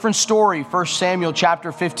 what a different story 1 Samuel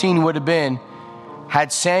chapter 15 would have been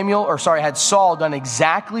had Saul done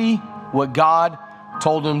exactly what God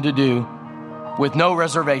told him to do with no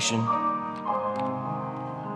reservation.